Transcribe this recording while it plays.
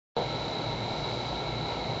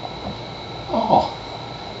Oh,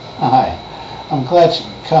 hi. I'm glad you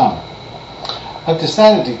could come. I've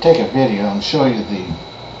decided to take a video and show you the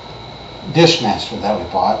Dishmaster that we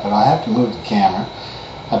bought, but I have to move the camera.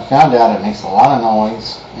 I found out it makes a lot of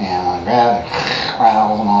noise, and I grabbed it,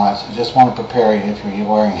 rattles and all that, so I just want to prepare you. If you're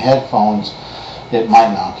wearing headphones, it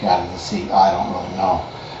might knock you out of the seat. I don't really know.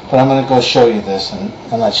 But I'm going to go show you this and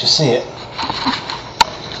let you see it.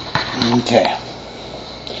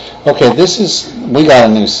 Okay, this is, we got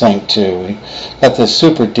a new sink too. We got this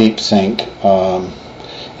super deep sink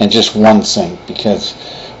and just one sink because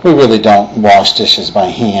we really don't wash dishes by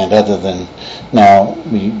hand other than now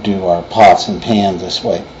we do our pots and pans this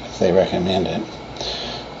way if they recommend it.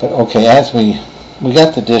 But okay, as we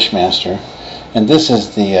got the Dishmaster, and this is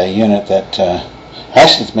the unit that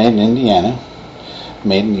actually it's made in Indiana,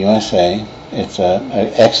 made in USA. It's an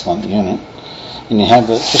excellent unit. And you have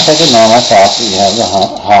the, just like a normal faucet, you have the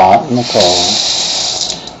hot and the cold.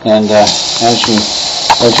 And as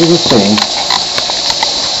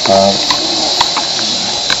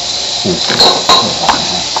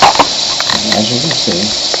you can see,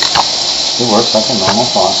 it works like a normal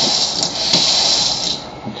faucet.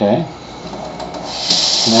 Okay.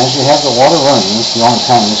 And as you have the water running, this is the only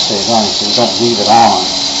time this stays on, so you don't leave it on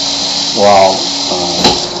while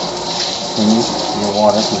your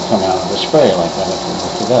water can come out of the sprayer like that if you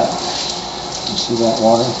lift it up. You see that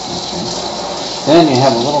water? Okay. Then you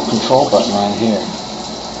have a little control button right here.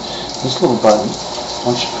 This little button,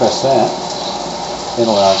 once you press that, it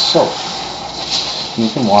allows soap. You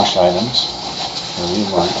can wash items wherever you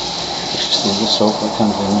want. You see the soap that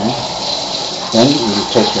comes in there. Then you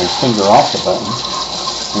take your finger off the button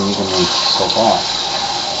and you can leave the soap off.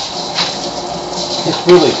 It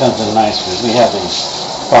really comes in nice because we have these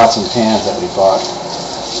pots and pans that we bought,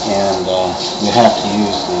 and you have to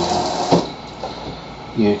use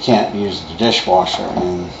you can't use the dishwasher,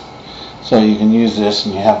 and so you can use this,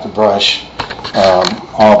 and you have the brush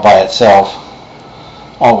all by itself,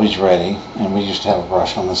 always ready. And we used to have a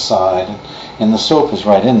brush on the side, and the soap is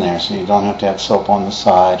right in there, so you don't have to have soap on the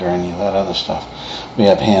side or any of that other stuff. We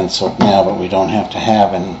have hand soap now, but we don't have to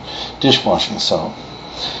have any dishwashing soap.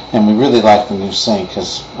 And we really like the new sink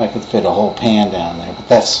because I could fit a whole pan down there, but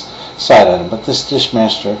that's a side item. But this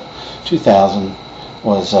Dishmaster 2000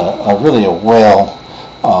 was really a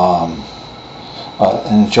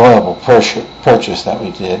an enjoyable purchase that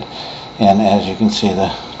we did. And as you can see,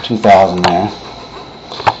 the 2000 there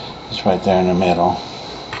is right there in the middle.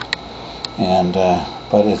 And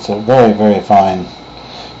but it's a very, very fine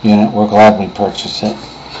unit. We're glad we purchased it,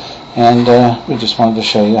 and we just wanted to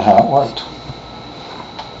show you how it worked.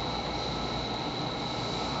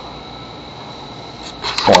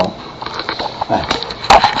 So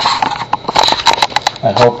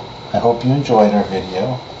I hope you enjoyed our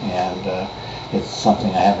video, and it's something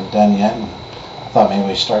I haven't done yet, and I thought maybe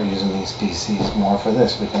we start using these PCs more for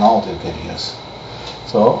this. We can all do videos.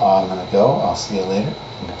 So I'm going to go. I'll see you later.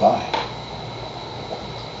 Goodbye.